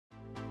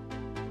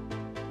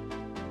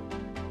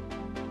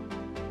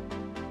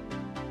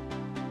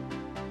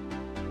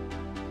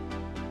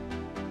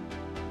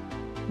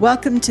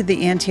Welcome to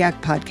the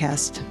Antioch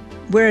podcast.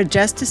 We're a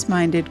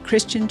justice-minded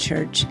Christian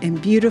church in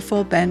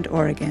beautiful Bend,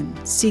 Oregon,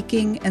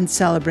 seeking and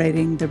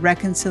celebrating the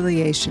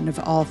reconciliation of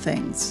all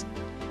things.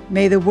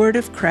 May the word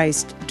of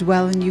Christ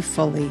dwell in you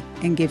fully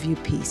and give you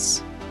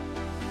peace.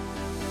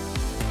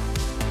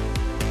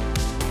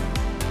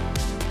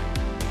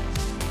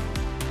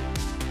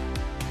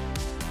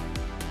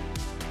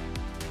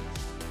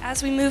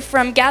 As we move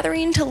from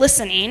gathering to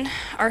listening,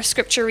 our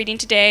scripture reading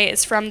today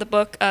is from the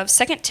book of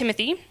 2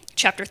 Timothy,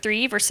 chapter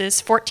 3, verses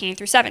 14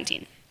 through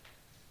 17.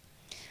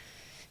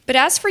 But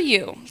as for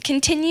you,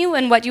 continue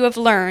in what you have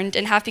learned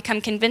and have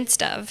become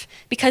convinced of,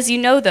 because you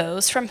know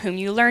those from whom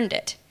you learned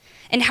it,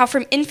 and how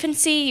from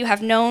infancy you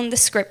have known the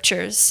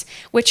scriptures,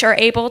 which are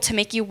able to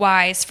make you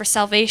wise for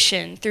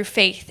salvation through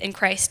faith in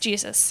Christ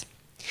Jesus.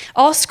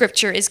 All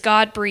scripture is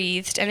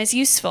God-breathed and is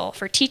useful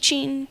for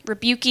teaching,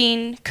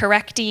 rebuking,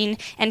 correcting,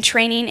 and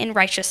training in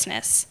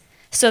righteousness,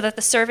 so that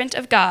the servant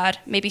of God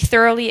may be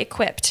thoroughly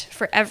equipped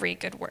for every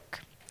good work.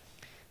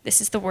 This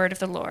is the word of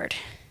the Lord.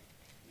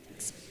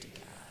 Thanks be to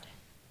God.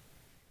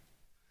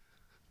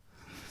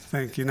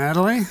 Thank you,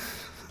 Natalie.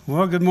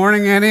 Well, good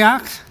morning,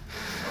 Antioch.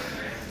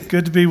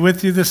 Good to be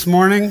with you this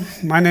morning.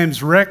 My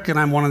name's Rick, and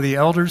I'm one of the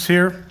elders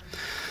here.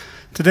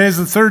 Today is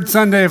the third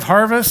Sunday of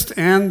Harvest,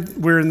 and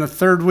we're in the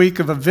third week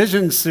of a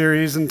vision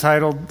series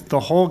entitled The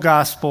Whole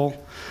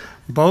Gospel,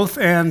 Both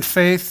and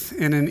Faith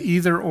in an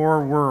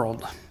Either-Or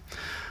World.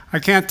 I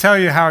can't tell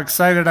you how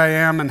excited I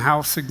am and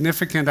how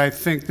significant I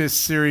think this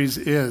series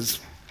is.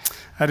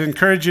 I'd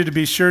encourage you to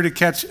be sure to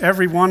catch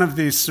every one of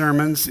these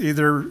sermons,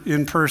 either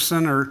in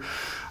person or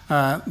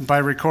by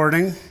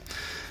recording.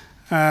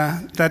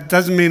 That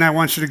doesn't mean I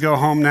want you to go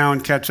home now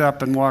and catch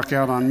up and walk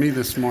out on me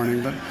this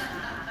morning,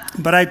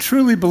 but I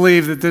truly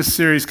believe that this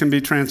series can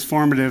be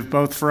transformative,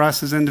 both for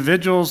us as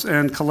individuals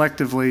and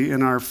collectively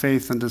in our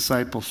faith and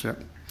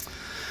discipleship.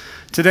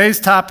 Today's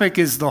topic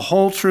is the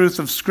whole truth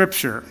of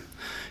Scripture,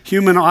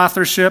 human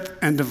authorship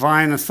and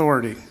divine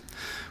authority.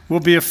 We'll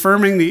be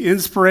affirming the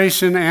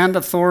inspiration and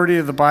authority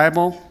of the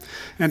Bible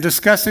and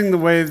discussing the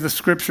way the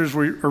Scriptures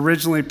were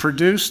originally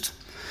produced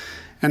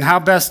and how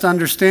best to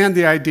understand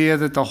the idea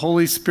that the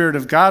Holy Spirit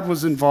of God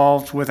was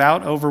involved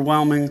without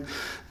overwhelming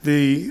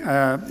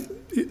the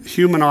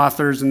human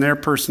authors and their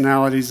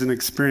personalities and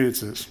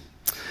experiences.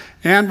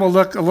 And we'll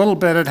look a little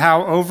bit at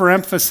how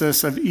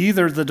overemphasis of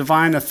either the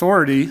divine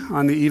authority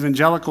on the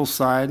evangelical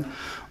side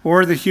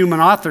or the human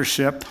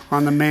authorship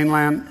on the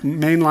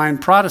mainline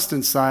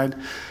Protestant side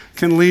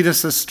can lead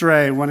us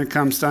astray when it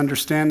comes to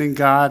understanding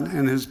God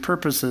and his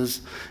purposes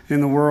in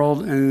the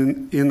world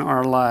and in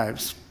our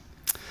lives.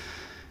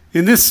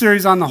 In this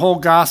series on the whole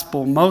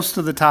gospel, most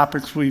of the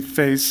topics we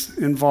face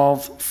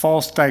involve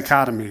false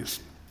dichotomies.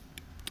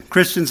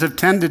 Christians have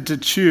tended to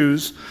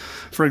choose,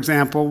 for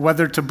example,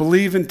 whether to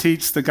believe and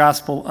teach the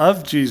gospel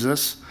of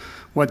Jesus,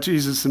 what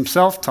Jesus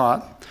himself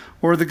taught,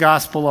 or the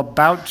gospel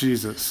about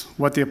Jesus,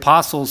 what the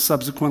apostles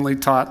subsequently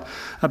taught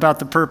about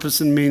the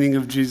purpose and meaning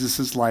of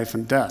Jesus' life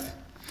and death.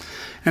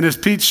 And as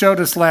Pete showed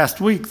us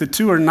last week, the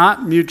two are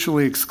not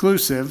mutually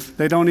exclusive.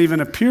 They don't even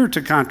appear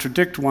to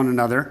contradict one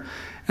another,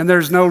 and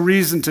there's no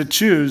reason to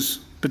choose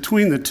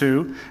between the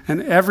two,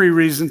 and every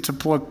reason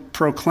to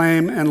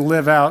proclaim and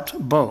live out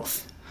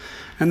both.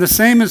 And the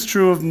same is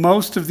true of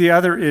most of the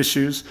other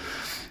issues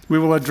we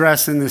will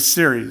address in this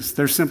series.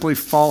 They're simply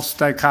false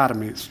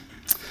dichotomies.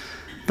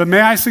 But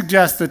may I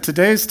suggest that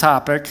today's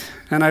topic,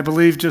 and I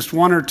believe just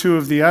one or two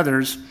of the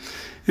others,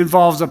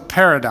 involves a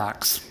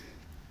paradox.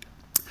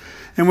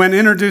 And when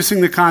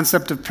introducing the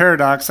concept of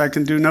paradox, I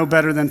can do no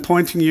better than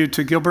pointing you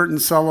to Gilbert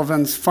and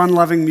Sullivan's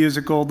fun-loving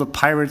musical, The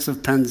Pirates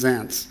of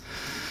Penzance.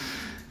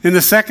 In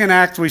the second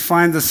act, we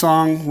find the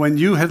song, When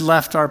You Had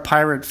Left Our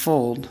Pirate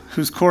Fold,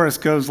 whose chorus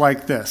goes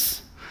like this.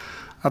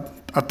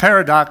 A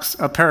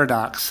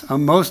paradox, a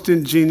most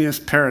ingenious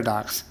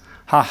paradox.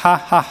 Ha ha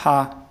ha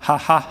ha, ha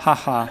ha ha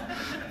ha,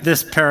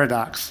 this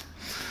paradox.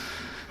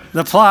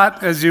 The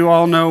plot, as you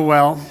all know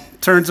well,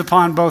 turns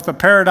upon both a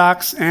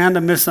paradox and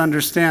a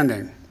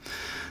misunderstanding.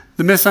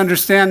 The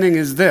misunderstanding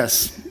is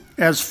this.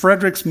 As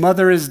Frederick's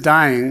mother is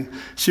dying,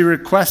 she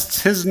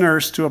requests his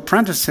nurse to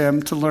apprentice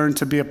him to learn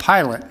to be a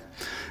pilot,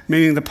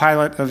 meaning the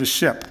pilot of a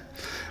ship.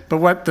 But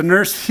what the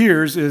nurse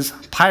hears is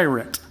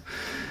pirate.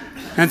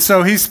 And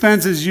so he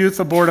spends his youth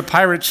aboard a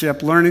pirate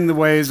ship learning the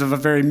ways of a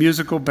very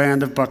musical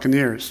band of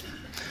buccaneers.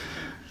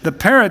 The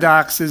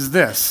paradox is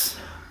this.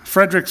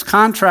 Frederick's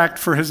contract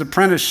for his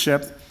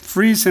apprenticeship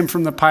frees him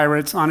from the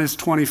pirates on his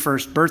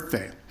 21st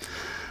birthday.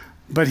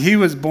 But he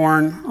was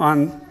born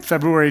on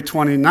February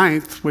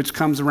 29th, which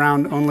comes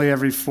around only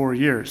every 4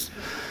 years.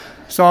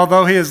 So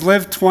although he has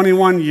lived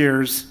 21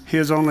 years, he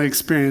has only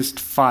experienced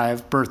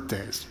 5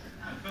 birthdays.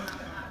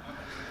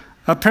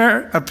 A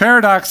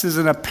paradox is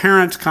an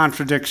apparent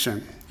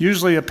contradiction,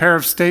 usually a pair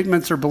of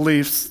statements or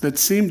beliefs that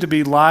seem to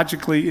be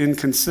logically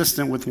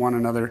inconsistent with one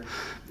another,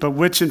 but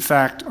which in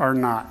fact are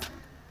not.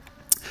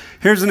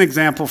 Here's an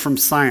example from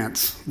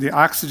science, the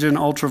oxygen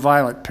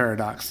ultraviolet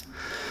paradox.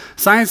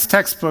 Science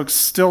textbooks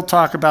still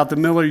talk about the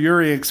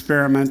Miller-Urey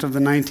experiment of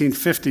the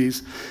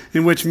 1950s,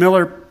 in which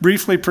Miller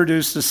briefly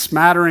produced a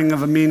smattering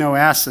of amino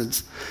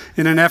acids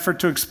in an effort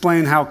to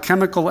explain how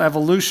chemical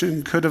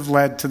evolution could have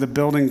led to the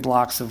building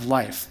blocks of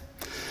life.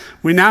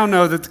 We now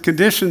know that the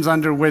conditions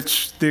under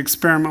which the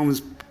experiment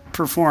was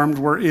performed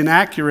were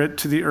inaccurate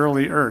to the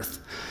early Earth.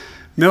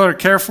 Miller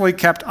carefully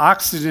kept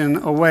oxygen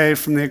away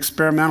from the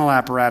experimental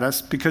apparatus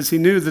because he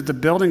knew that the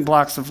building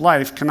blocks of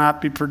life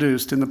cannot be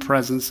produced in the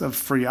presence of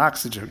free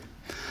oxygen.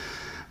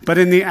 But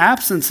in the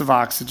absence of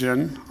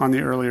oxygen on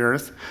the early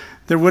Earth,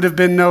 there would have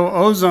been no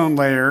ozone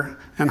layer,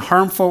 and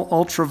harmful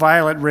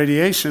ultraviolet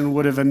radiation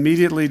would have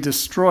immediately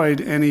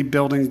destroyed any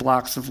building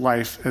blocks of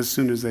life as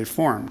soon as they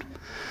formed.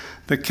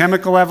 The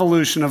chemical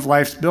evolution of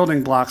life's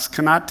building blocks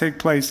cannot take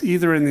place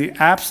either in the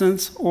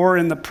absence or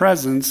in the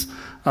presence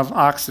of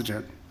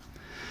oxygen.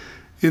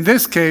 In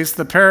this case,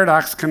 the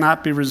paradox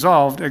cannot be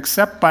resolved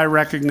except by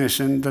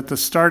recognition that the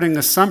starting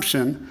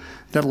assumption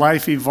that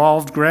life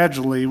evolved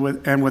gradually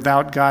and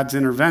without God's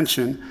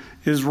intervention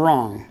is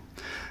wrong.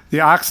 The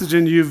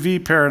oxygen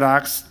UV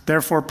paradox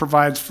therefore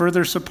provides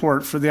further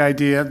support for the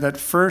idea that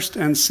first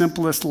and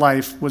simplest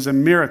life was a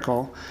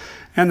miracle,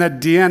 and that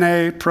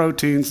DNA,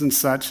 proteins, and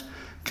such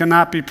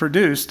cannot be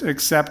produced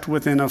except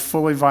within a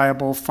fully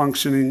viable,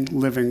 functioning,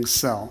 living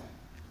cell.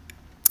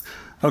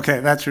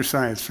 Okay, that's your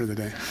science for the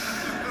day.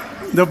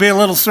 There'll be a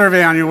little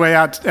survey on your way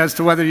out as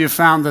to whether you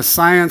found the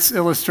science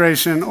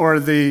illustration or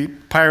the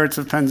Pirates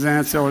of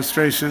Penzance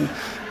illustration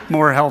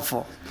more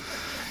helpful.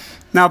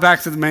 Now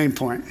back to the main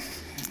point.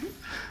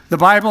 The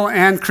Bible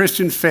and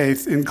Christian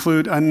faith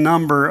include a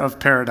number of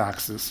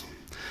paradoxes.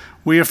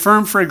 We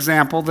affirm, for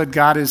example, that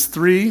God is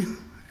three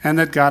and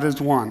that God is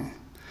one.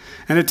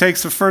 And it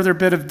takes a further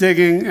bit of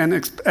digging and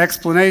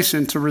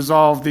explanation to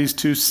resolve these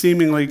two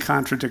seemingly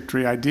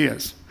contradictory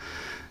ideas.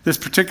 This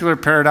particular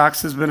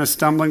paradox has been a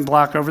stumbling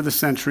block over the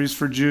centuries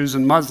for Jews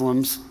and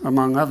Muslims,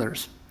 among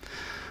others.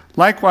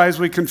 Likewise,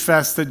 we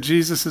confess that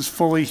Jesus is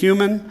fully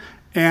human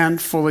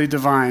and fully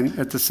divine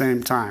at the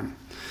same time.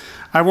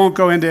 I won't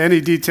go into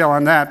any detail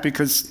on that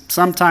because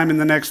sometime in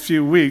the next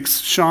few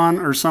weeks, Sean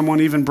or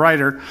someone even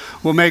brighter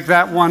will make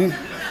that one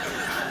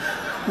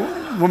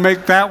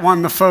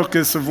the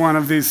focus of one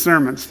of these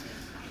sermons.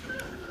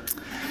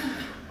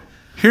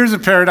 Here's a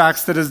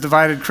paradox that has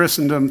divided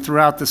Christendom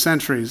throughout the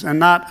centuries, and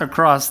not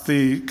across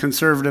the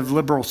conservative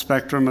liberal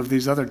spectrum of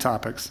these other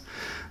topics.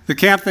 The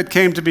camp that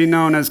came to be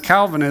known as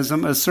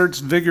Calvinism asserts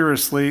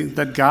vigorously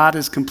that God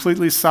is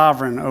completely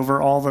sovereign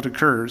over all that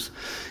occurs,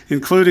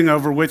 including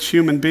over which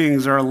human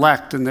beings are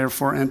elect and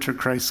therefore enter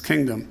Christ's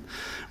kingdom.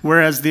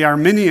 Whereas the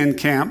Arminian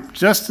camp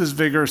just as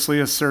vigorously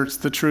asserts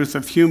the truth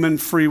of human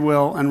free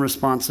will and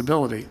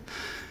responsibility,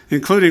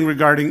 including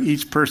regarding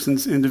each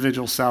person's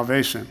individual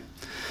salvation.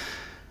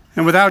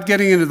 And without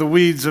getting into the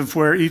weeds of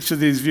where each of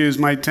these views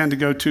might tend to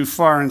go too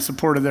far in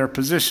support of their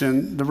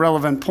position, the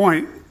relevant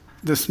point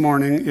this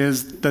morning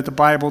is that the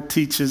Bible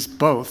teaches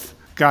both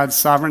God's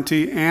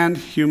sovereignty and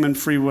human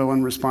free will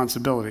and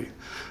responsibility.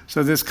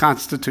 So this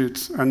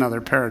constitutes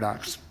another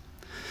paradox.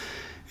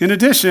 In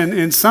addition,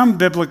 in some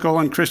biblical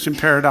and Christian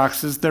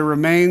paradoxes, there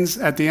remains,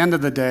 at the end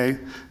of the day,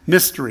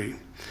 mystery,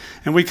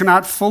 and we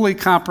cannot fully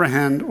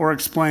comprehend or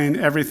explain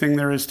everything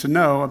there is to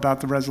know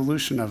about the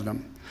resolution of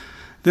them.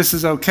 This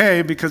is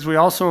okay because we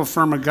also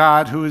affirm a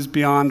God who is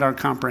beyond our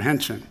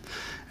comprehension.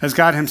 As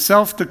God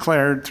himself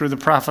declared through the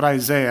prophet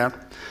Isaiah,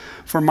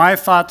 "For my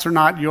thoughts are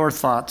not your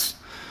thoughts,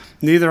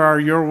 neither are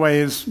your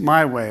ways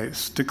my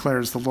ways,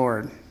 declares the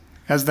Lord.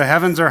 As the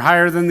heavens are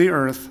higher than the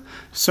earth,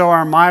 so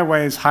are my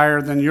ways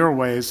higher than your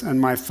ways,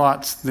 and my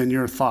thoughts than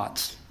your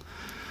thoughts."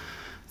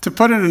 To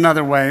put it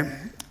another way,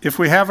 if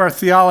we have our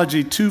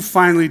theology too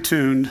finely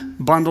tuned,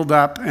 bundled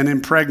up, and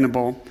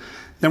impregnable,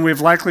 then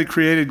we've likely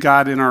created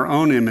God in our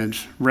own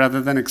image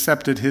rather than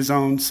accepted his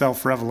own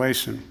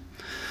self-revelation.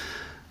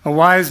 A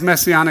wise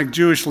Messianic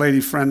Jewish lady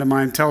friend of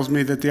mine tells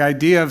me that the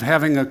idea of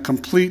having a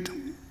complete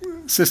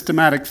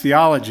systematic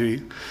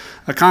theology,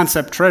 a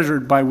concept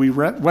treasured by we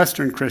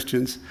Western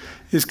Christians,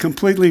 is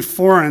completely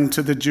foreign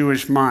to the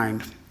Jewish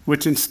mind,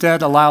 which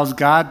instead allows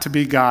God to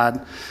be God,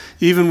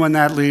 even when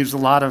that leaves a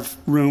lot of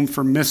room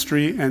for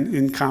mystery and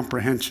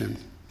incomprehension.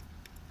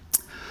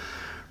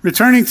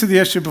 Returning to the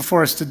issue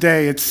before us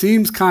today, it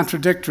seems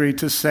contradictory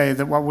to say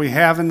that what we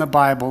have in the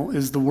Bible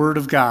is the Word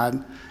of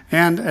God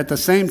and, at the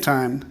same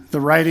time, the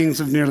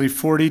writings of nearly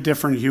 40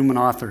 different human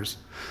authors.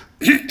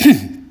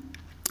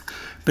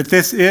 But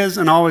this is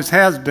and always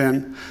has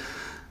been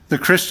the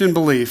Christian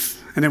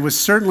belief, and it was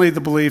certainly the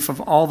belief of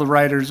all the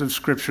writers of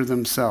Scripture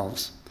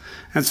themselves.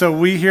 And so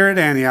we here at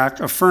Antioch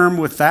affirm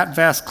with that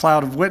vast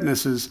cloud of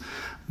witnesses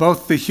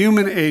both the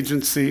human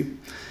agency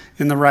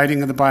in the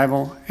writing of the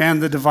Bible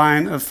and the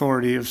divine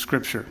authority of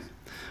Scripture.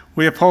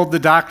 We uphold the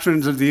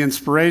doctrines of the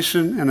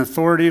inspiration and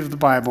authority of the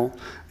Bible,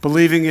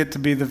 believing it to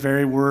be the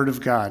very Word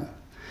of God.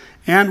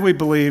 And we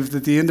believe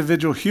that the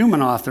individual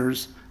human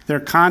authors,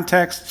 their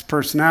contexts,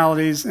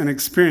 personalities, and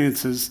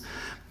experiences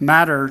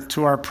matter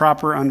to our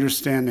proper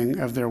understanding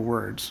of their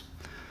words.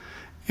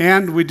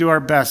 And we do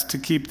our best to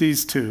keep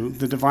these two,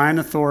 the divine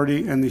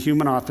authority and the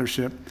human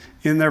authorship,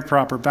 in their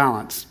proper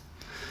balance.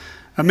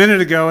 A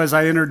minute ago, as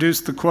I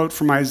introduced the quote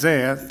from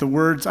Isaiah, the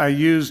words I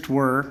used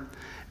were,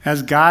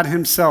 as God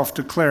himself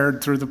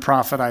declared through the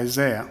prophet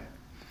Isaiah.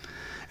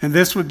 And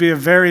this would be a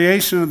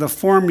variation of the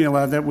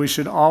formula that we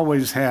should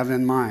always have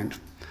in mind.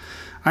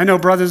 I know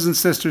brothers and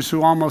sisters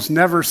who almost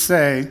never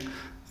say,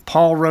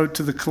 Paul wrote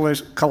to the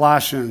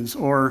Colossians,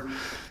 or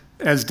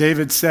as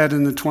David said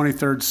in the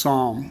 23rd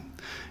Psalm.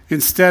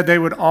 Instead, they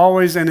would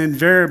always and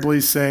invariably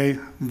say,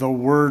 the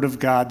Word of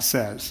God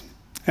says.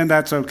 And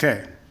that's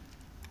okay.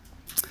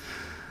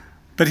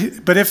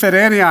 But if at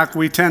Antioch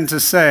we tend to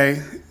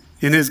say,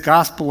 in his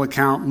gospel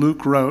account,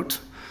 Luke wrote,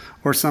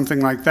 or something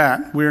like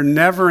that, we're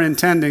never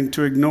intending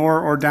to ignore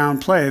or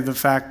downplay the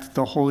fact that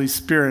the Holy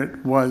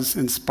Spirit was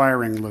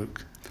inspiring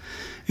Luke.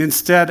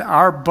 Instead,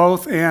 our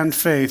both and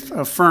faith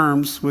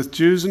affirms with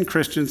Jews and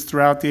Christians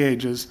throughout the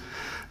ages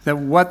that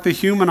what the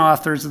human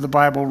authors of the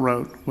Bible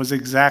wrote was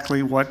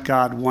exactly what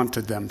God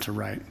wanted them to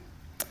write.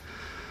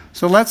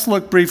 So let's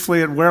look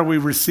briefly at where we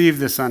receive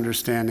this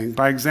understanding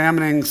by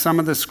examining some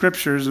of the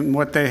scriptures and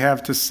what they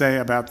have to say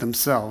about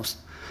themselves.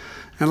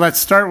 And let's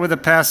start with a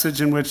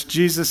passage in which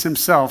Jesus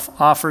himself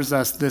offers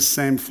us this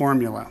same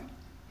formula.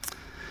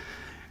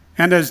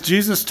 And as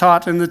Jesus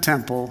taught in the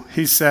temple,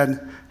 he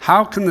said,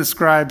 how can the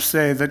scribes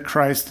say that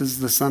Christ is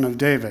the son of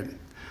David?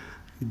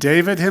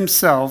 David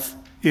himself,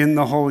 in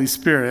the Holy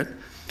Spirit,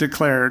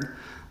 declared,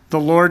 the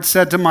Lord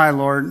said to my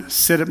Lord,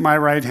 sit at my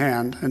right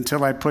hand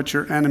until I put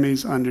your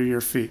enemies under your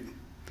feet.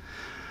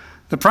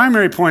 The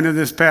primary point of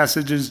this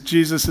passage is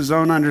Jesus'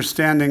 own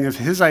understanding of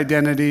his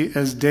identity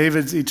as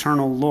David's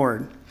eternal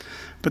Lord.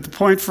 But the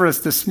point for us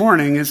this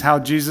morning is how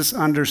Jesus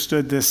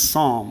understood this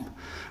psalm,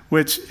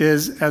 which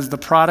is as the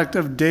product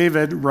of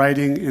David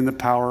writing in the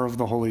power of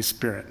the Holy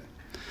Spirit.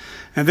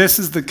 And this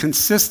is the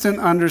consistent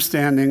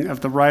understanding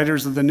of the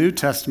writers of the New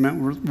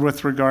Testament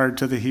with regard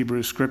to the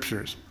Hebrew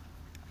Scriptures.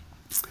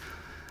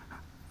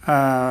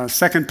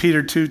 2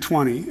 Peter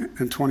 2:20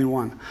 and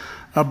 21.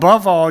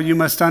 Above all, you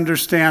must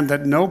understand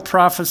that no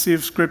prophecy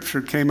of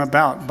Scripture came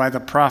about by the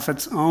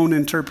prophet's own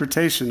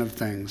interpretation of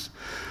things.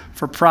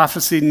 For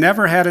prophecy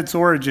never had its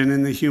origin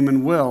in the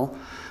human will,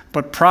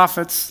 but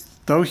prophets,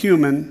 though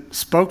human,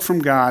 spoke from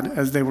God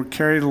as they were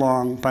carried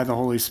along by the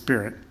Holy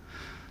Spirit.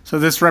 So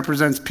this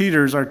represents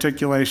Peter's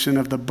articulation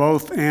of the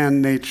both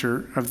and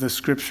nature of the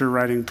Scripture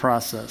writing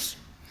process.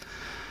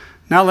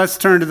 Now let's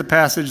turn to the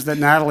passage that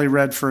Natalie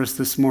read for us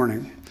this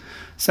morning.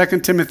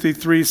 2 Timothy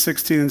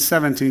 3:16 and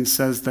 17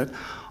 says that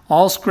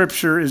all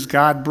Scripture is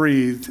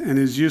God-breathed and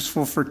is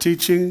useful for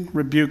teaching,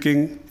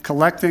 rebuking,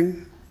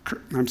 correcting,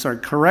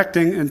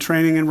 and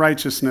training in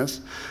righteousness.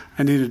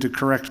 I needed to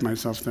correct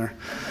myself there.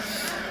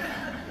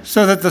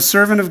 So that the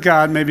servant of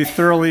God may be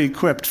thoroughly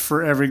equipped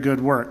for every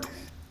good work.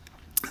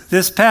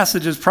 This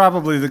passage is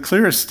probably the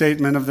clearest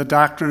statement of the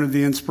doctrine of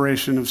the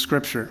inspiration of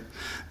Scripture,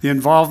 the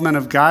involvement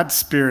of God's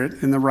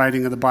Spirit in the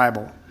writing of the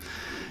Bible.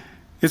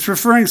 It's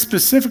referring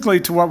specifically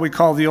to what we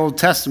call the Old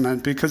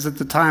Testament because at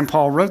the time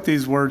Paul wrote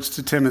these words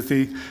to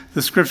Timothy,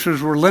 the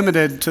Scriptures were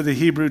limited to the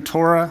Hebrew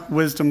Torah,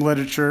 wisdom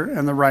literature,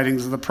 and the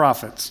writings of the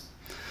prophets.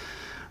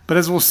 But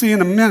as we'll see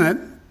in a minute,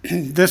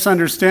 this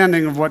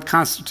understanding of what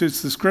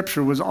constitutes the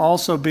Scripture was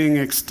also being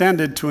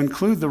extended to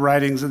include the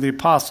writings of the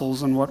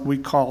apostles and what we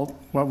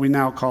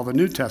now call the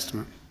New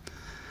Testament.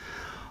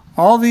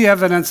 All the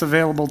evidence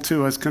available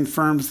to us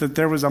confirms that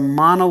there was a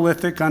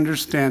monolithic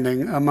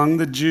understanding among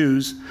the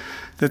Jews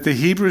that the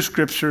Hebrew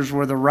Scriptures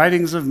were the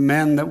writings of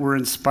men that were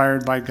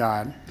inspired by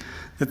God,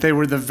 that they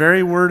were the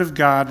very word of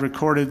God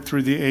recorded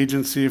through the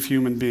agency of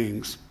human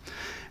beings.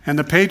 And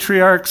the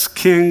patriarchs,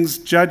 kings,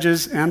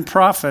 judges, and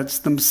prophets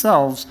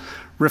themselves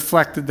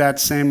reflected that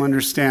same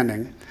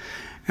understanding.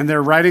 And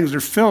their writings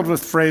are filled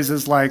with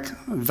phrases like,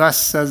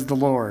 thus says the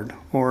Lord,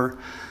 or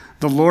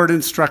the Lord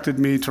instructed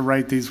me to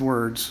write these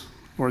words,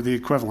 or the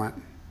equivalent.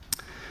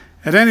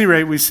 At any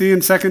rate, we see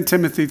in 2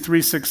 Timothy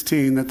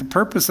 3:16 that the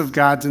purpose of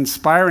God's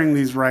inspiring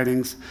these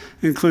writings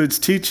includes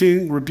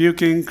teaching,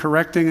 rebuking,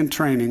 correcting, and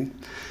training.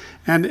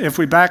 And if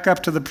we back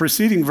up to the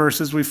preceding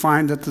verses, we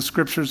find that the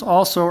Scriptures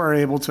also are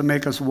able to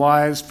make us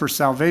wise for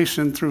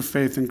salvation through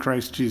faith in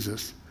Christ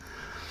Jesus.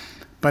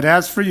 But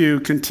as for you,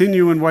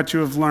 continue in what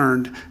you have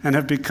learned and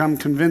have become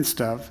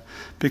convinced of,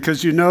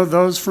 because you know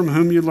those from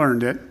whom you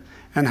learned it,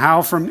 and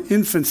how from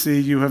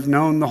infancy you have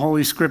known the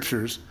Holy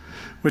Scriptures,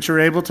 which are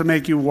able to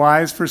make you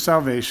wise for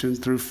salvation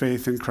through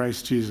faith in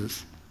Christ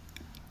Jesus.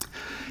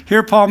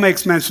 Here Paul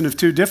makes mention of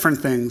two different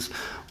things.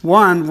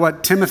 One,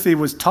 what Timothy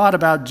was taught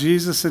about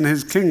Jesus and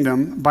his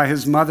kingdom by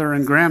his mother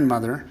and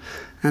grandmother.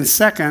 And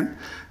second,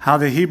 how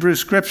the Hebrew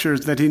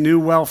Scriptures that he knew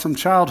well from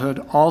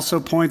childhood also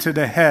pointed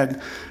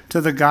ahead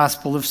to the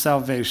gospel of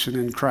salvation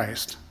in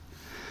Christ.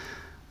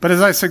 But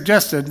as I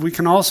suggested, we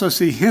can also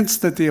see hints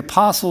that the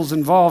apostles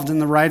involved in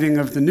the writing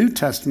of the New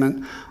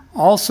Testament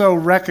also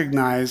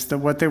recognized that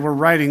what they were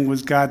writing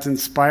was God's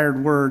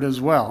inspired word as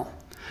well.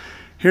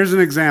 Here's an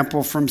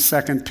example from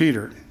 2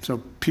 Peter.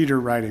 So Peter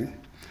writing.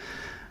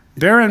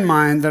 Bear in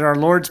mind that our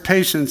Lord's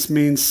patience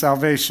means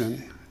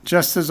salvation.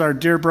 just as our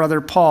dear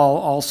brother Paul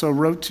also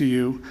wrote to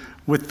you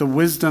with the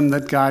wisdom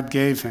that God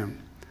gave him.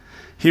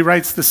 He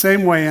writes the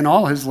same way in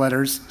all his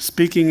letters,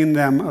 speaking in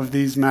them of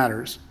these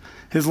matters.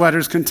 His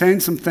letters contain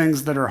some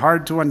things that are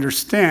hard to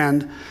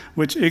understand,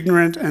 which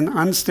ignorant and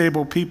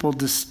unstable people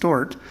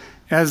distort,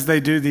 as they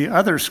do the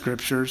other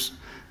scriptures,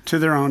 to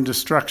their own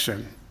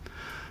destruction.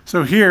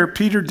 So here,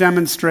 Peter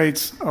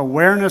demonstrates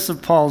awareness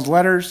of Paul's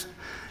letters,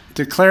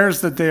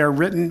 declares that they are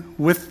written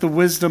with the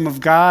wisdom of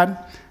God,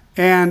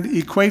 and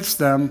equates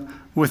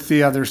them with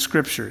the other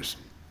scriptures.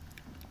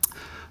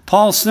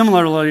 Paul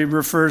similarly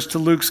refers to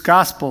Luke's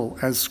gospel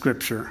as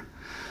scripture.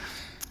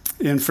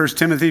 In 1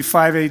 Timothy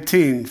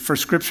 5:18, for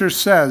scripture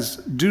says,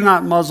 do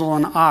not muzzle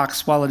an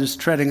ox while it is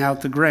treading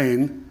out the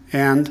grain,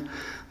 and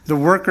the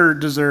worker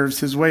deserves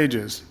his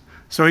wages.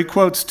 So he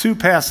quotes two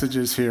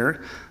passages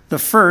here. The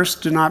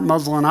first, do not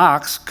muzzle an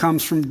ox,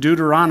 comes from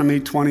Deuteronomy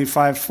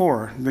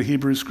 25:4, the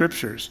Hebrew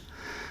scriptures.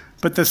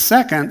 But the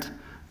second,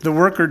 the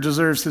worker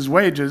deserves his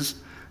wages,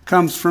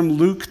 comes from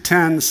Luke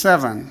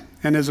 10:7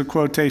 and is a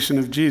quotation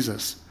of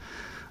Jesus.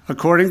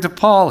 According to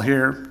Paul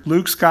here,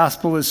 Luke's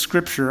gospel is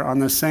scripture on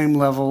the same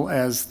level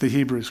as the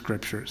Hebrew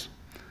scriptures.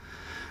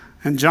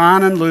 And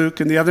John and Luke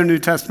and the other New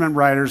Testament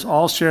writers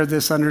all share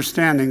this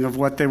understanding of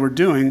what they were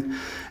doing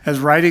as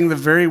writing the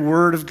very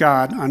word of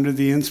God under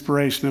the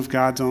inspiration of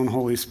God's own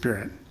Holy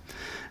Spirit.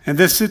 And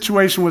this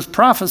situation was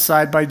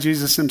prophesied by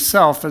Jesus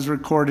himself as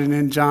recorded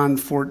in John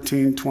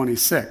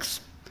 14:26.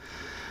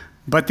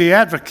 But the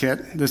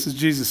advocate, this is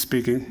Jesus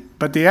speaking,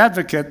 but the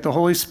advocate, the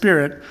Holy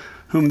Spirit,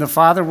 whom the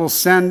Father will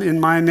send in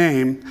my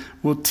name,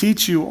 will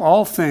teach you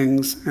all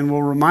things and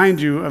will remind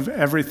you of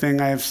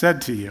everything I have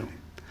said to you.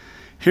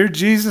 Here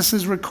Jesus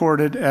is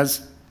recorded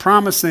as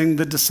promising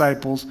the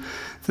disciples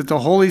that the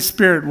Holy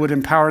Spirit would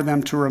empower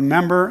them to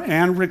remember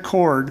and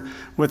record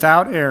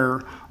without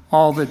error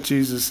all that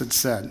Jesus had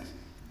said.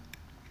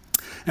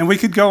 And we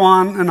could go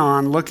on and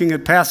on looking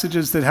at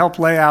passages that help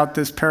lay out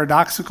this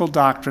paradoxical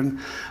doctrine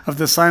of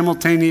the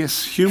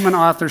simultaneous human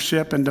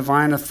authorship and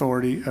divine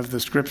authority of the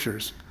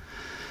scriptures.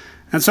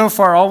 And so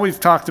far, all we've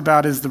talked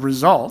about is the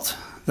result,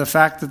 the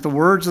fact that the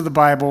words of the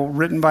Bible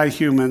written by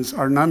humans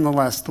are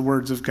nonetheless the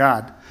words of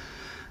God.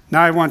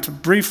 Now I want to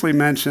briefly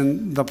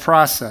mention the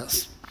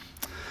process.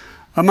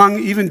 Among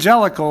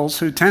evangelicals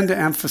who tend to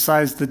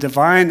emphasize the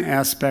divine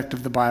aspect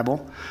of the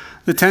Bible,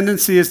 the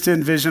tendency is to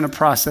envision a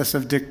process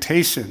of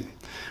dictation,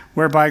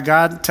 whereby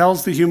God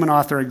tells the human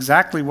author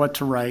exactly what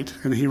to write,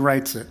 and he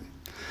writes it.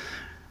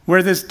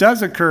 Where this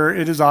does occur,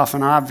 it is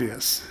often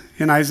obvious.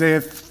 In Isaiah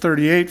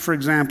 38, for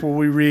example,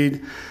 we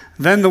read,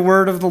 then the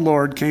word of the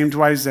Lord came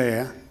to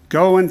Isaiah,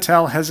 go and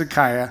tell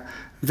Hezekiah,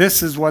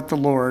 this is what the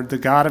Lord, the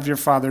God of your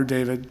father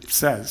David,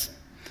 says.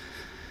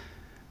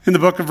 In the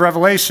book of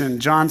Revelation,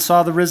 John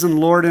saw the risen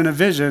Lord in a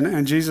vision,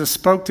 and Jesus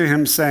spoke to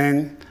him,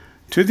 saying,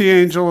 to the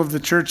angel of the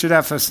church at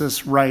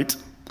Ephesus, write,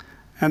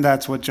 and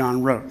that's what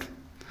John wrote.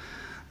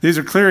 These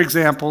are clear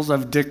examples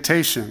of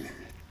dictation.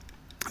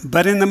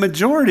 But in the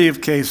majority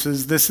of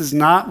cases, this is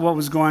not what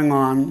was going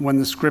on when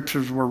the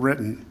scriptures were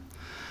written.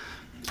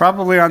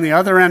 Probably on the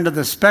other end of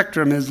the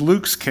spectrum is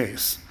Luke's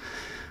case.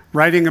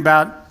 Writing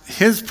about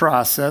his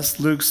process,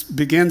 Luke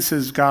begins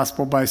his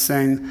gospel by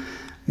saying,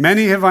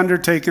 many have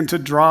undertaken to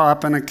draw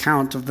up an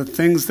account of the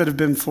things that have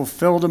been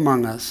fulfilled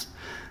among us,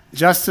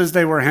 just as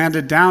they were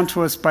handed down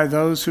to us by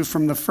those who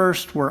from the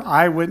first were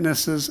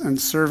eyewitnesses and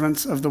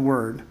servants of the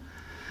word.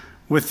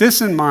 With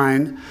this in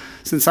mind,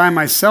 since I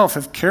myself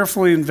have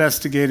carefully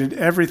investigated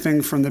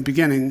everything from the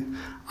beginning,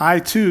 I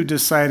too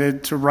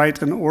decided to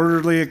write an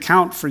orderly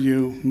account for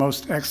you,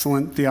 most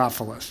excellent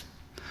Theophilus.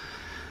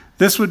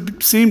 This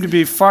would seem to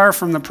be far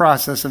from the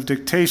process of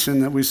dictation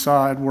that we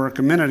saw at work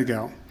a minute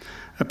ago.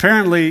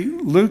 Apparently,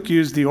 Luke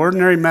used the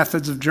ordinary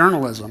methods of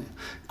journalism,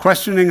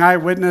 questioning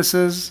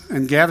eyewitnesses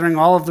and gathering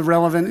all of the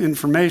relevant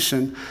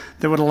information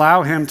that would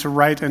allow him to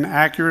write an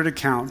accurate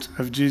account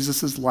of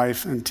Jesus'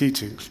 life and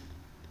teachings.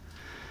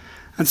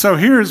 And so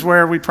here's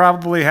where we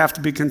probably have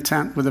to be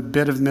content with a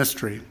bit of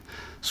mystery.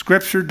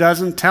 Scripture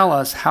doesn't tell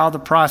us how the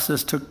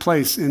process took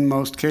place in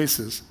most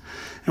cases.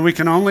 And we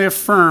can only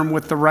affirm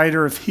with the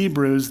writer of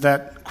Hebrews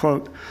that,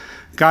 quote,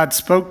 God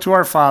spoke to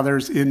our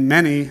fathers in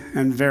many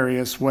and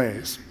various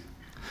ways.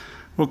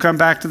 We'll come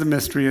back to the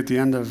mystery at the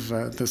end of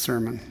the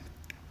sermon.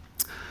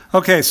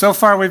 Okay, so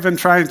far we've been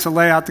trying to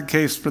lay out the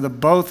case for the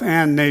both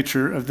and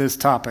nature of this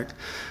topic.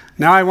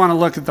 Now I want to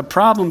look at the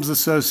problems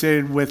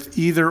associated with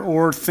either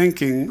or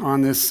thinking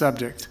on this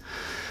subject.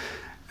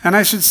 And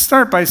I should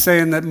start by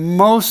saying that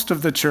most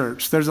of the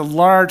church, there's a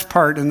large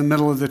part in the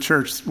middle of the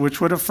church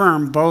which would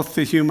affirm both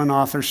the human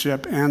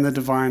authorship and the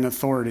divine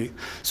authority.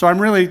 So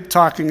I'm really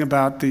talking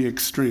about the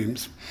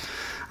extremes.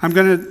 I'm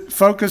going to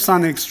focus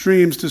on the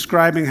extremes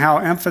describing how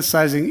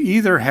emphasizing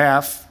either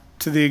half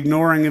to the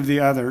ignoring of the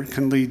other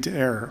can lead to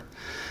error.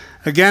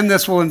 Again,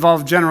 this will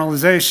involve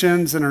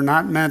generalizations and are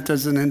not meant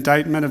as an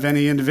indictment of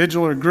any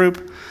individual or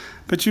group,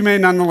 but you may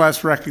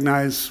nonetheless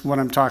recognize what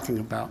I'm talking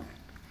about.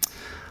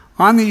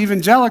 On the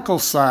evangelical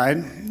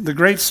side, the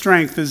great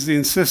strength is the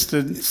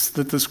insistence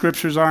that the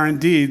scriptures are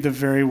indeed the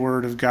very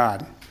word of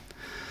God.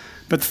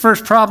 But the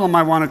first problem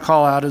I want to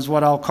call out is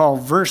what I'll call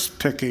verse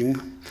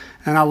picking,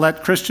 and I'll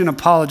let Christian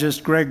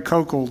apologist Greg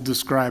Koukl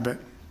describe it.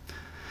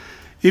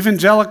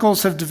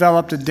 Evangelicals have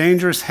developed a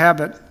dangerous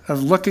habit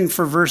of looking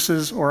for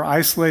verses or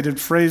isolated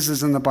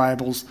phrases in the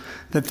Bibles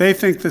that they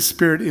think the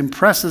Spirit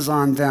impresses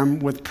on them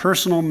with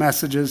personal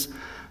messages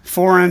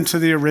foreign to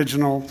the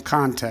original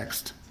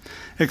context.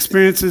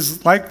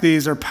 Experiences like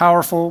these are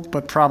powerful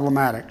but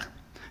problematic.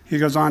 He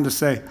goes on to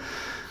say,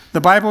 the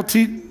Bible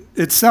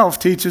itself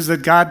teaches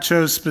that God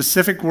chose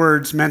specific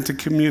words meant to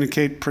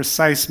communicate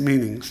precise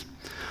meanings.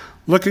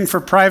 Looking for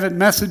private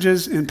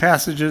messages in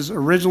passages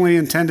originally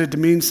intended to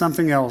mean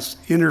something else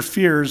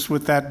interferes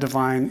with that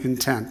divine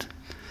intent.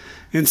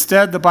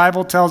 Instead, the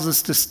Bible tells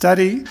us to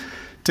study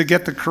to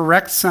get the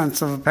correct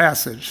sense of a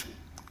passage.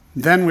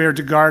 Then we are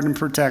to guard and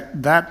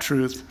protect that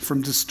truth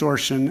from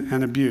distortion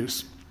and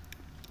abuse.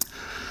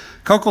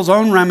 Koukl's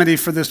own remedy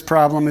for this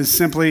problem is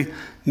simply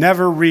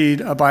never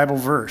read a Bible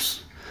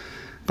verse.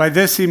 By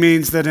this, he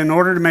means that in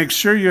order to make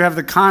sure you have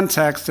the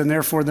context and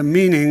therefore the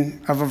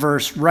meaning of a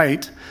verse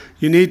right,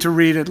 you need to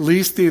read at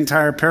least the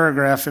entire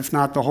paragraph, if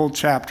not the whole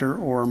chapter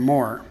or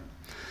more.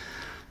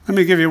 Let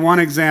me give you one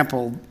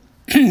example.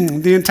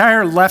 The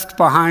entire Left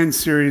Behind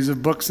series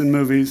of books and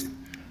movies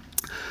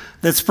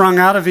that sprung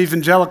out of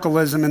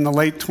evangelicalism in the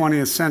late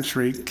 20th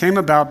century came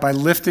about by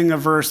lifting a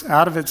verse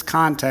out of its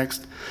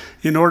context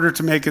in order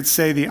to make it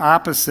say the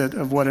opposite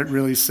of what it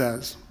really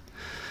says.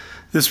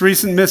 This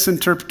recent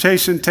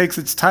misinterpretation takes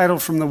its title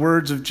from the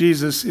words of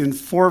Jesus in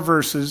 4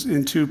 verses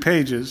in 2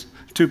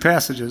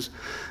 passages,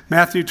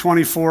 Matthew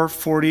 24,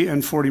 40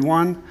 and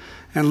 41,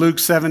 and Luke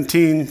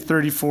 17,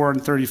 34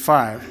 and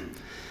 35.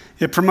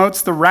 It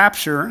promotes the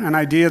rapture, an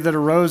idea that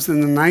arose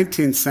in the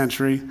 19th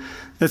century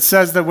that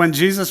says that when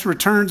Jesus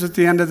returns at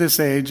the end of this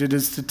age, it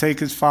is to take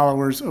his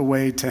followers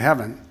away to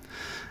heaven.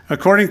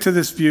 According to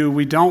this view,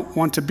 we don't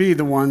want to be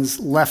the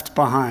ones left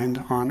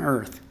behind on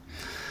earth.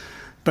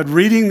 But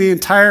reading the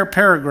entire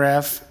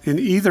paragraph in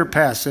either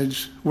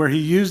passage where he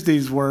used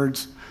these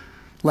words,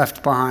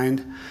 left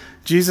behind,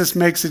 Jesus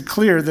makes it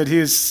clear that he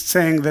is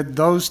saying that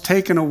those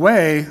taken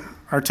away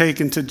are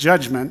taken to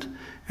judgment,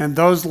 and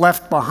those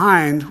left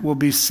behind will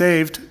be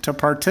saved to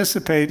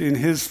participate in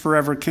his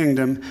forever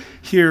kingdom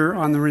here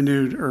on the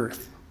renewed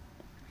earth.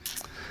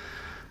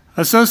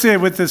 Associated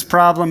with this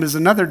problem is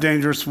another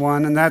dangerous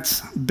one, and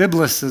that's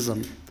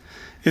biblicism.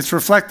 It's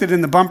reflected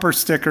in the bumper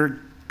sticker,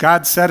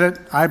 God said it,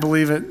 I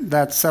believe it,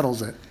 that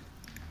settles it.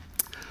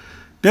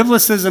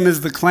 Biblicism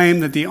is the claim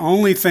that the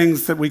only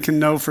things that we can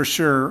know for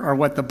sure are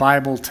what the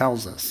Bible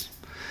tells us.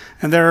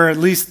 And there are at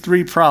least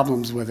 3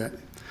 problems with it.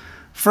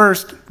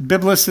 First,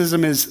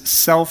 biblicism is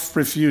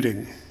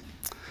self-refuting.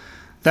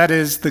 That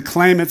is, the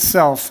claim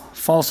itself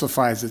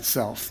falsifies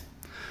itself.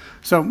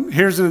 So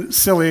here's a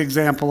silly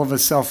example of a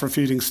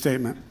self-refuting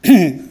statement.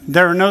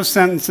 There are no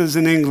sentences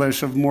in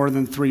English of more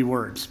than 3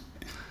 words.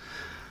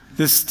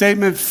 This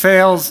statement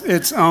fails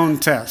its own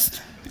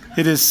test.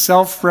 It is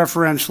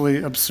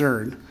self-referentially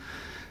absurd.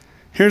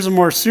 Here's a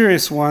more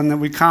serious one that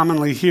we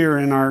commonly hear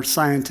in our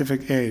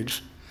scientific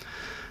age.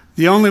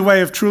 The only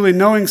way of truly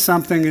knowing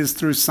something is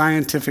through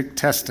scientific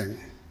testing.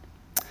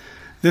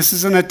 This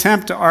is an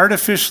attempt to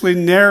artificially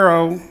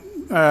narrow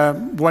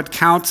what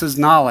counts as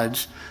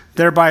knowledge,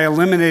 thereby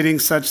eliminating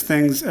such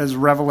things as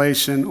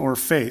revelation or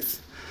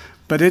faith.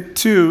 But it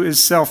too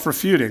is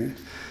self-refuting,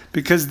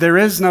 because there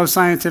is no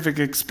scientific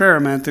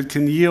experiment that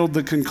can yield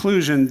the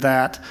conclusion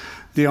that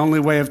the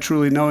only way of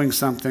truly knowing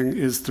something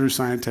is through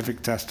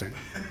scientific testing.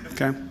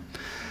 Okay?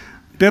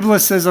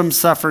 Biblicism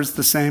suffers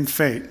the same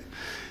fate.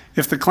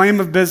 If the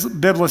claim of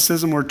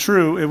biblicism were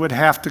true, it would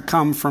have to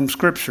come from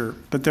Scripture,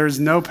 but there is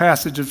no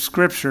passage of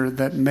Scripture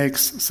that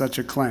makes such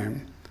a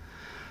claim.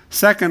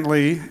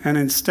 Secondly, and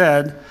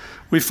instead,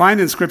 we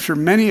find in Scripture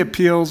many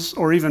appeals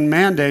or even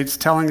mandates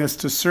telling us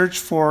to search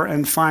for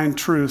and find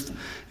truth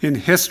in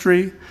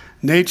history,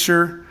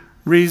 nature,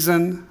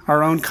 reason,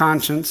 our own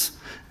conscience,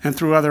 and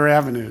through other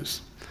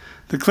avenues.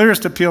 The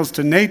clearest appeals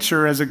to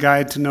nature as a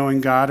guide to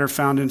knowing God are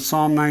found in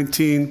Psalm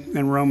 19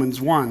 and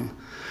Romans 1,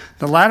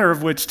 the latter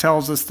of which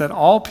tells us that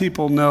all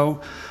people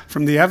know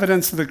from the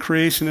evidence of the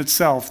creation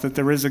itself that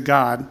there is a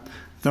God,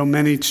 though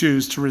many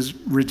choose to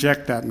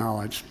reject that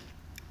knowledge.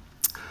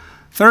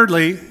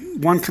 Thirdly,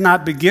 one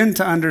cannot begin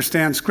to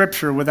understand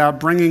Scripture without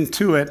bringing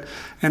to it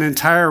an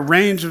entire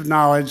range of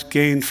knowledge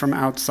gained from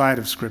outside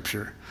of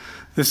Scripture.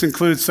 This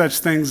includes such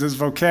things as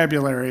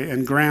vocabulary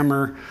and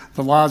grammar,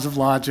 the laws of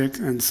logic,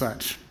 and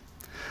such.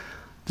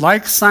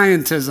 Like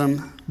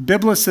scientism,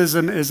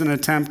 biblicism is an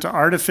attempt to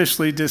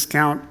artificially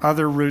discount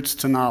other routes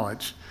to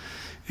knowledge.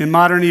 In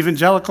modern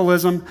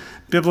evangelicalism,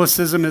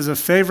 biblicism is a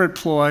favorite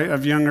ploy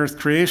of young earth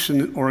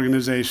creation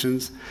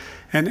organizations,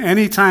 and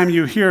anytime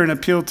you hear an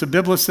appeal to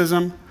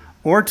biblicism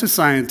or to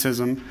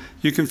scientism,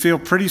 you can feel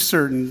pretty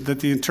certain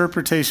that the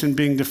interpretation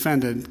being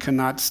defended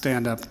cannot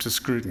stand up to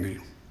scrutiny.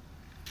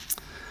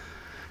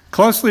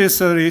 Closely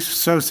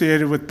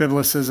associated with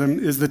biblicism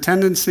is the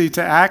tendency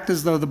to act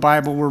as though the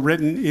Bible were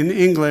written in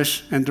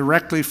English and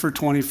directly for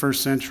 21st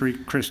century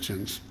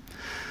Christians.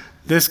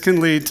 This can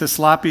lead to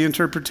sloppy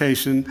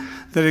interpretation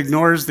that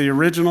ignores the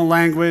original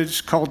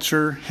language,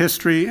 culture,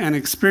 history, and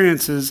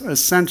experiences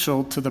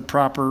essential to the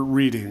proper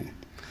reading.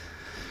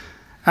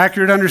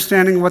 Accurate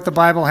understanding of what the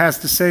Bible has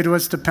to say to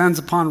us depends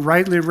upon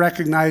rightly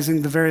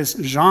recognizing the various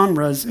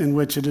genres in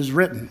which it is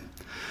written.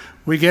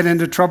 We get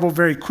into trouble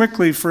very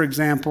quickly, for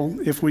example,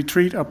 if we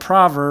treat a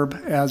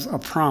proverb as a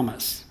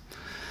promise.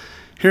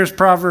 Here's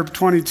Proverb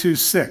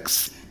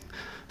 22:6.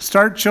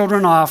 Start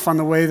children off on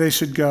the way they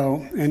should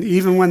go, and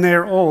even when they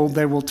are old,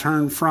 they will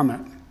turn from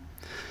it.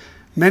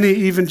 Many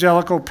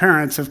evangelical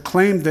parents have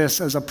claimed this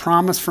as a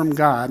promise from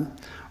God,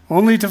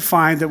 only to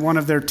find that one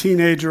of their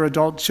teenage or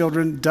adult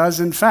children does,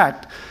 in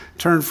fact,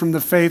 turn from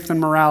the faith and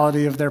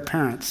morality of their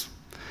parents.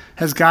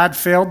 Has God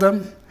failed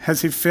them?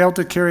 Has he failed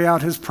to carry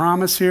out his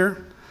promise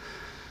here?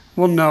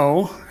 Well,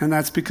 no, and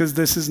that's because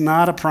this is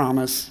not a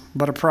promise,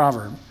 but a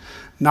proverb.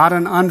 Not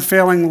an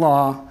unfailing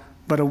law,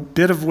 but a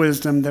bit of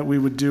wisdom that we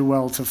would do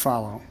well to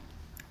follow.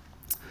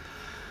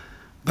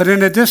 But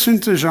in addition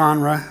to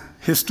genre,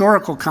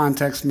 historical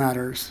context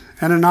matters,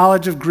 and a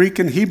knowledge of Greek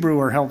and Hebrew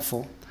are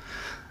helpful.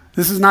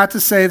 This is not to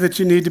say that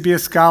you need to be a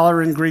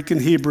scholar in Greek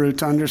and Hebrew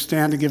to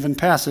understand a given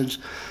passage,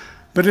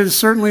 but it is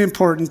certainly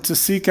important to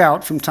seek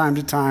out from time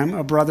to time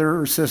a brother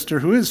or sister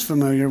who is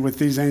familiar with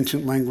these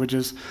ancient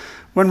languages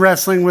when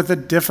wrestling with a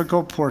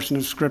difficult portion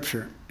of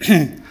Scripture.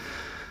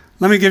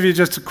 Let me give you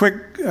just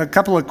a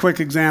couple of quick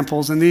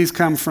examples, and these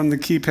come from the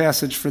key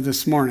passage for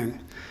this morning.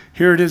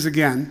 Here it is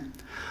again.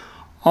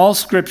 All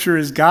Scripture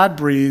is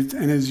God-breathed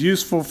and is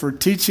useful for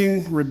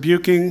teaching,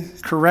 rebuking,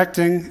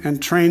 correcting,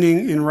 and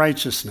training in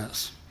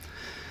righteousness.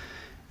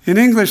 In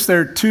English,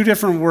 there are two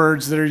different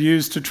words that are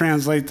used to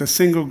translate the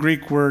single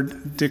Greek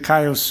word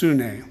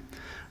dikaiosune.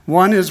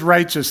 One is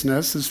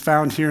righteousness, as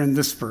found here in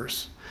this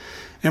verse.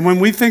 And when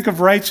we think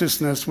of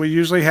righteousness, we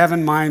usually have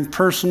in mind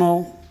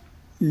personal,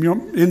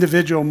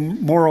 individual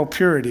moral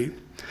purity,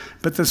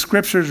 but the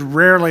Scriptures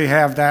rarely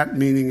have that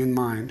meaning in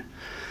mind.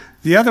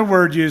 The other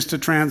word used to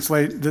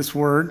translate this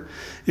word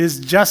is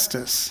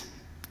justice,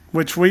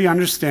 which we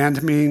understand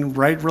to mean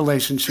right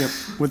relationship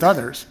with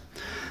others.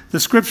 The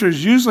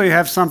Scriptures usually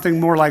have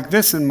something more like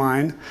this in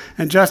mind,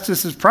 and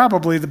justice is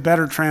probably the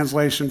better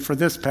translation for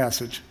this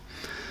passage.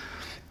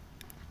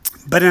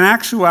 But in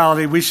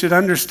actuality, we should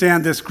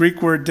understand this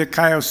Greek word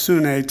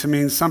dikaiosune to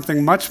mean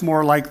something much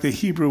more like the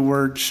Hebrew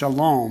word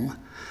shalom.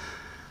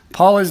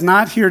 Paul is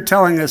not here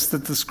telling us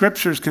that the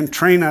Scriptures can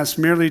train us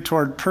merely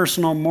toward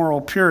personal moral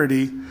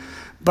purity,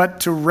 but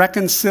to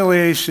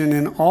reconciliation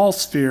in all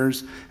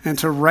spheres and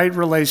to right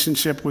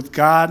relationship with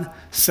God,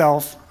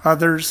 self,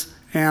 others,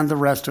 and the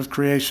rest of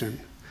creation.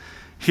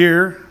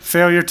 Here,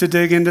 failure to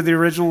dig into the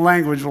original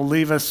language will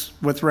leave us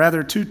with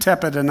rather too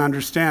tepid an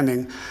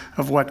understanding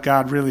of what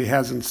God really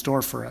has in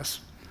store for us.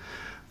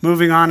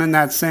 Moving on in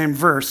that same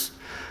verse,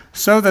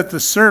 so that the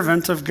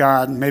servant of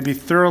God may be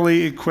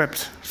thoroughly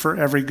equipped for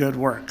every good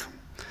work.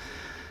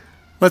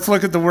 Let's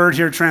look at the word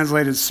here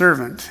translated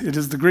servant. It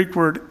is the Greek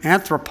word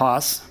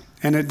anthropos,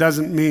 and it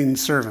doesn't mean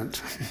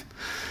servant.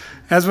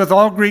 As with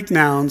all Greek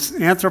nouns,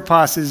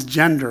 anthropos is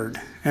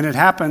gendered, and it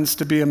happens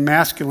to be a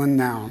masculine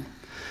noun.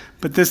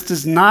 But this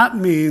does not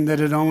mean that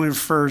it only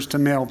refers to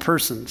male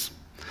persons.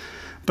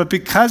 But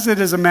because it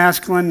is a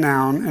masculine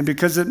noun, and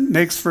because it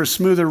makes for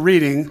smoother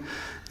reading,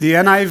 the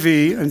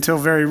NIV, until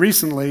very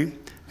recently,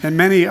 and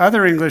many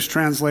other English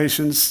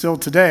translations still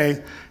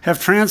today,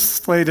 have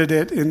translated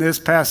it in this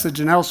passage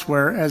and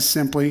elsewhere as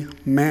simply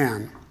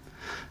man,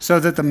 so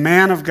that the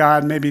man of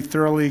God may be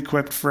thoroughly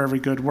equipped for every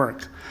good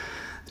work.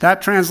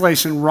 That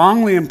translation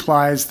wrongly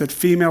implies that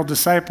female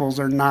disciples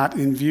are not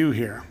in view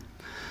here.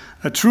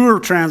 A truer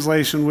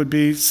translation would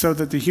be so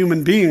that the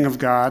human being of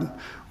God,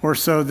 or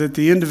so that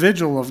the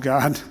individual of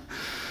God,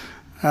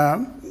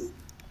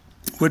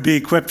 would be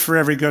equipped for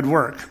every good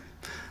work.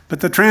 But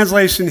the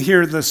translation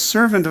here, the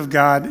servant of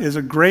God, is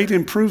a great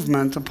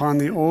improvement upon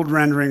the old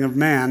rendering of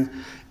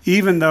man,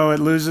 even though it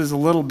loses a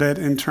little bit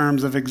in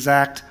terms of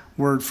exact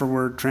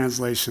word-for-word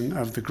translation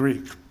of the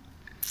Greek.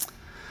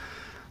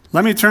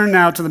 Let me turn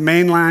now to the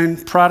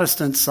mainline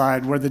Protestant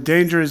side, where the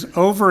danger is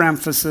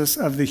overemphasis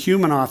of the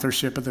human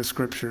authorship of the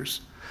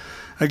Scriptures.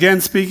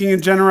 Again, speaking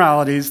in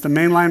generalities, the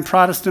mainline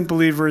Protestant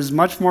believer is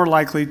much more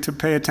likely to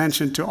pay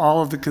attention to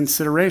all of the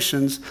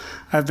considerations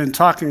I've been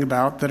talking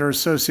about that are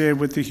associated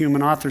with the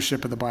human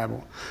authorship of the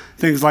Bible.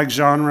 Things like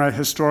genre,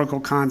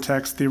 historical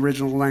context, the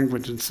original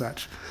language, and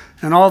such.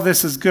 And all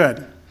this is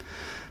good.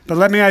 But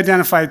let me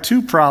identify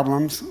two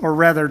problems, or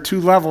rather two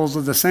levels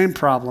of the same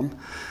problem,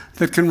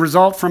 that can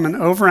result from an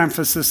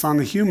overemphasis on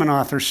the human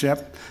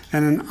authorship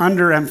and an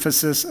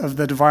underemphasis of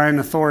the divine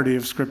authority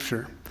of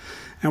Scripture.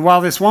 And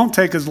while this won't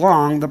take as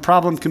long, the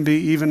problem can be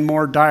even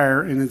more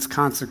dire in its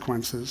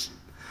consequences.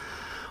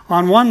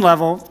 On one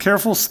level,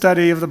 careful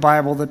study of the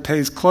Bible that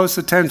pays close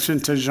attention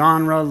to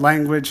genre,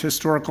 language,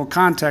 historical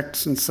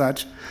context, and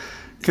such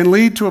can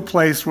lead to a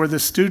place where the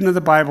student of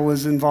the Bible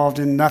is involved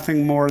in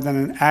nothing more than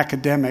an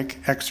academic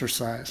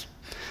exercise.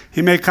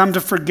 He may come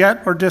to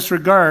forget or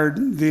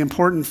disregard the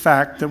important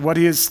fact that what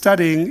he is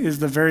studying is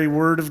the very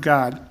Word of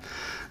God,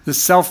 the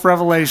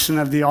self-revelation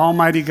of the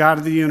Almighty God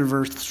of the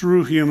universe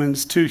through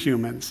humans to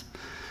humans.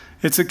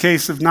 It's a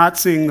case of not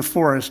seeing the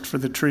forest for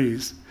the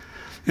trees.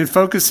 In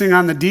focusing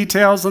on the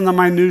details and the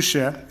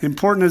minutiae,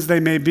 important as they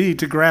may be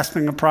to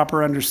grasping a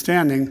proper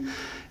understanding,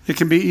 it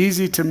can be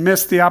easy to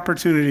miss the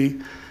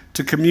opportunity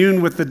to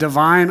commune with the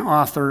divine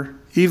author,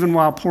 even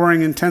while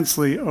poring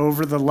intensely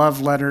over the love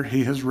letter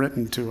he has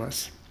written to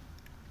us.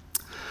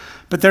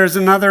 But there's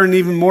another and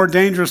even more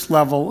dangerous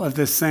level of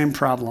this same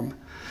problem.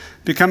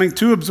 Becoming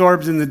too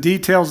absorbed in the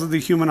details of the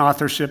human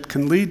authorship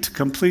can lead to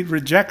complete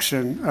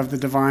rejection of the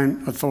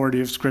divine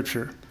authority of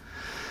Scripture.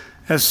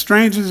 As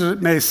strange as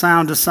it may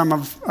sound to some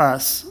of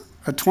us,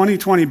 a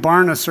 2020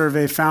 Barna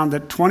survey found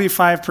that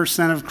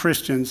 25% of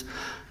Christians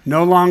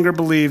no longer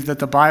believe that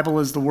the Bible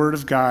is the Word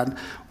of God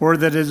or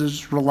that it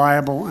is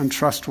reliable and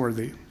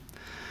trustworthy.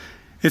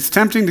 It's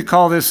tempting to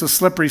call this a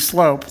slippery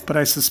slope, but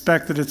I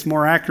suspect that it's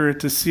more accurate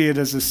to see it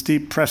as a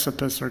steep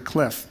precipice or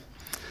cliff.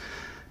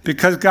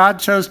 Because God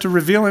chose to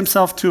reveal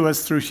himself to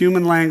us through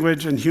human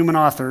language and human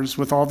authors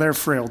with all their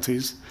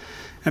frailties,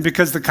 and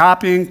because the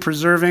copying,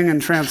 preserving,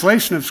 and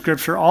translation of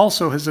Scripture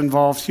also has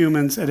involved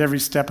humans at every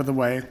step of the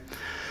way,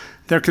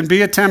 there can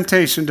be a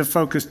temptation to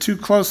focus too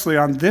closely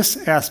on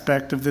this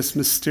aspect of this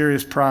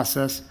mysterious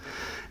process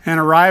and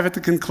arrive at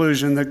the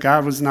conclusion that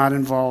God was not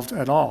involved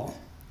at all.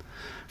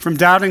 From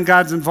doubting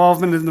God's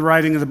involvement in the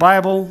writing of the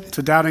Bible,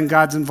 to doubting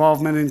God's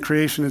involvement in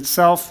creation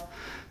itself,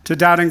 to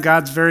doubting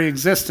God's very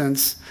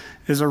existence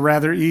is a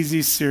rather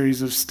easy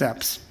series of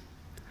steps.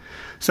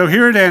 So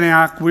here at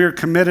Antioch, we are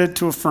committed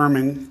to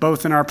affirming,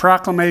 both in our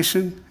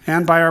proclamation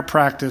and by our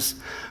practice,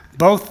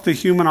 both the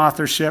human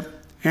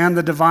authorship and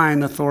the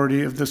divine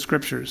authority of the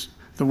Scriptures,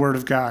 the Word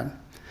of God.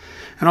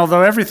 And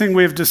although everything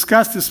we have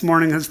discussed this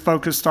morning has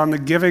focused on the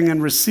giving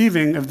and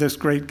receiving of this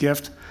great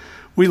gift,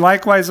 we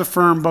likewise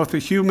affirm both the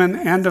human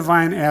and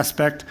divine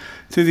aspect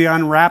to the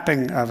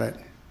unwrapping of it.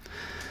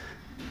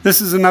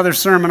 This is another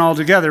sermon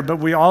altogether, but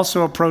we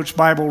also approach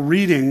Bible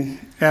reading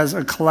as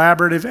a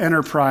collaborative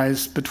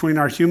enterprise between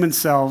our human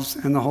selves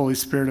and the Holy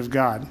Spirit of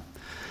God.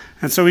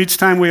 And so each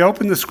time we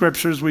open the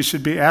Scriptures, we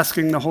should be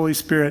asking the Holy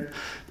Spirit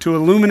to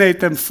illuminate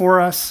them for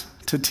us,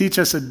 to teach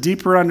us a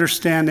deeper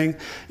understanding,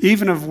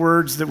 even of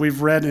words that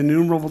we've read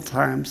innumerable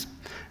times,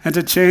 and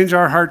to change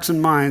our hearts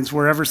and minds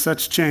wherever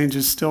such change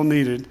is still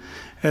needed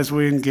as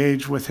we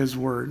engage with his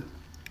word.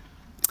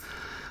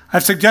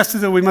 I've suggested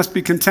that we must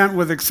be content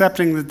with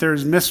accepting that there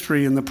is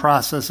mystery in the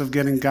process of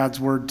getting God's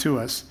word to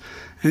us.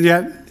 And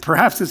yet,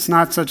 perhaps it's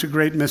not such a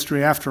great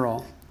mystery after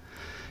all.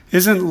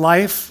 Isn't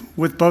life,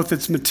 with both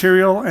its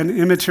material and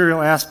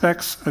immaterial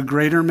aspects, a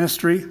greater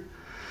mystery?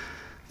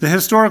 The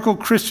historical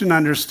Christian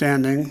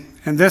understanding,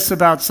 and this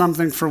about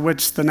something for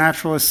which the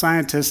naturalist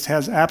scientist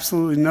has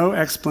absolutely no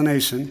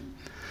explanation,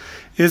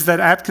 is that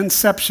at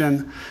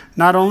conception,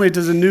 not only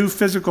does a new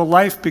physical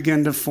life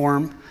begin to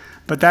form,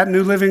 but that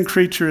new living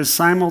creature is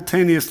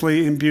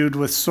simultaneously imbued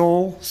with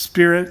soul,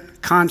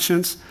 spirit,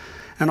 conscience,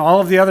 and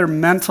all of the other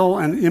mental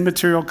and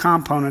immaterial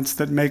components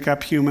that make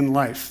up human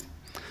life.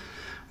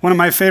 One of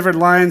my favorite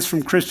lines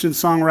from Christian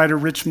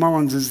songwriter Rich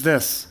Mullins is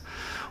this: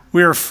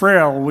 "We are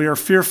frail, we are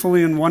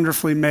fearfully and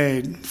wonderfully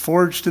made,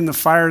 forged in the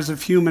fires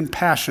of human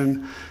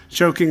passion,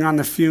 choking on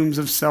the fumes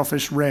of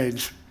selfish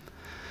rage."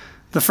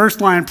 The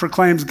first line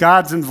proclaims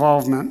God's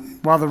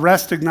involvement, while the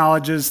rest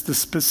acknowledges the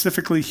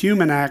specifically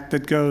human act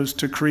that goes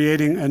to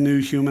creating a new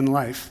human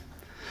life.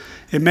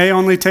 It may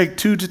only take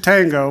two to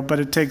tango, but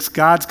it takes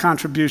God's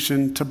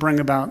contribution to bring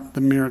about the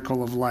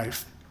miracle of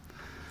life.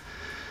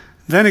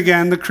 Then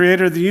again, the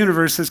creator of the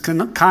universe has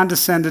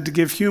condescended to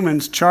give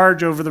humans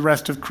charge over the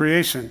rest of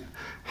creation.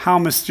 How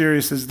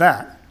mysterious is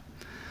that?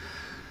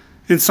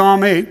 In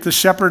Psalm 8, the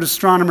shepherd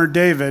astronomer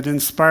David,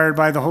 inspired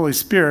by the Holy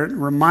Spirit,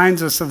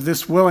 reminds us of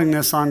this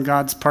willingness on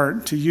God's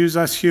part to use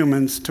us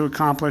humans to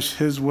accomplish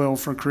his will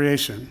for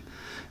creation.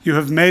 "You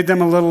have made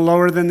them a little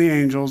lower than the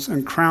angels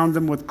and crowned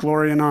them with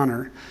glory and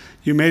honor.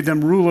 You made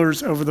them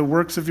rulers over the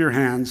works of your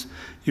hands.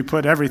 You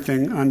put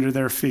everything under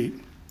their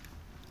feet."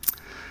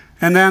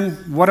 And then,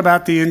 what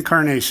about the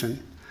incarnation?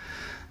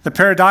 The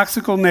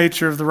paradoxical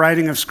nature of the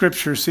writing of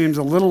Scripture seems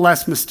a little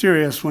less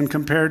mysterious when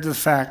compared to the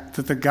fact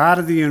that the God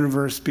of the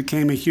universe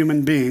became a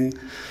human being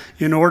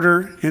in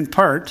order, in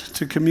part,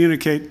 to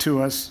communicate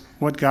to us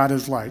what God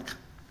is like.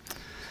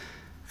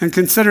 And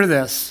consider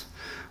this: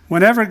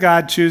 whenever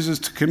God chooses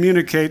to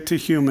communicate to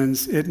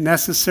humans, it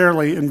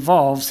necessarily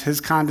involves his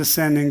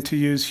condescending to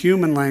use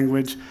human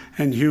language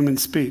and human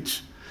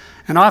speech.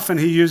 And often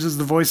he uses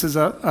the voices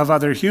of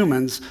other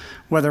humans,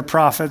 whether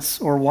prophets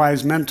or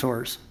wise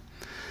mentors.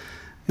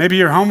 Maybe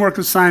your homework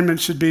assignment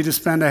should be to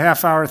spend a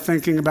half hour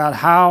thinking about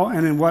how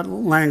and in what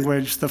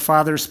language the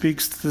Father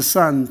speaks to the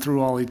Son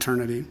through all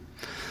eternity.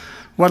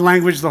 What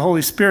language the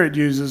Holy Spirit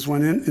uses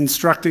when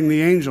instructing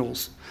the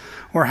angels,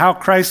 or how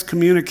Christ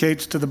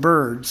communicates to the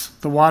birds,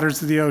 the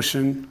waters of the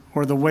ocean,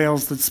 or the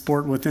whales that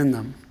sport within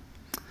them.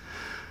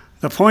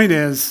 The point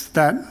is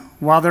that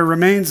while there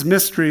remains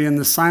mystery in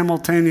the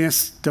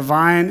simultaneous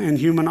divine and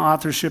human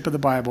authorship of the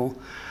Bible,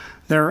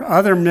 There are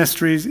other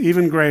mysteries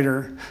even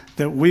greater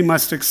that we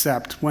must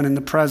accept when in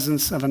the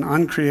presence of an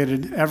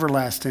uncreated,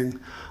 everlasting,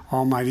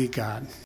 almighty God.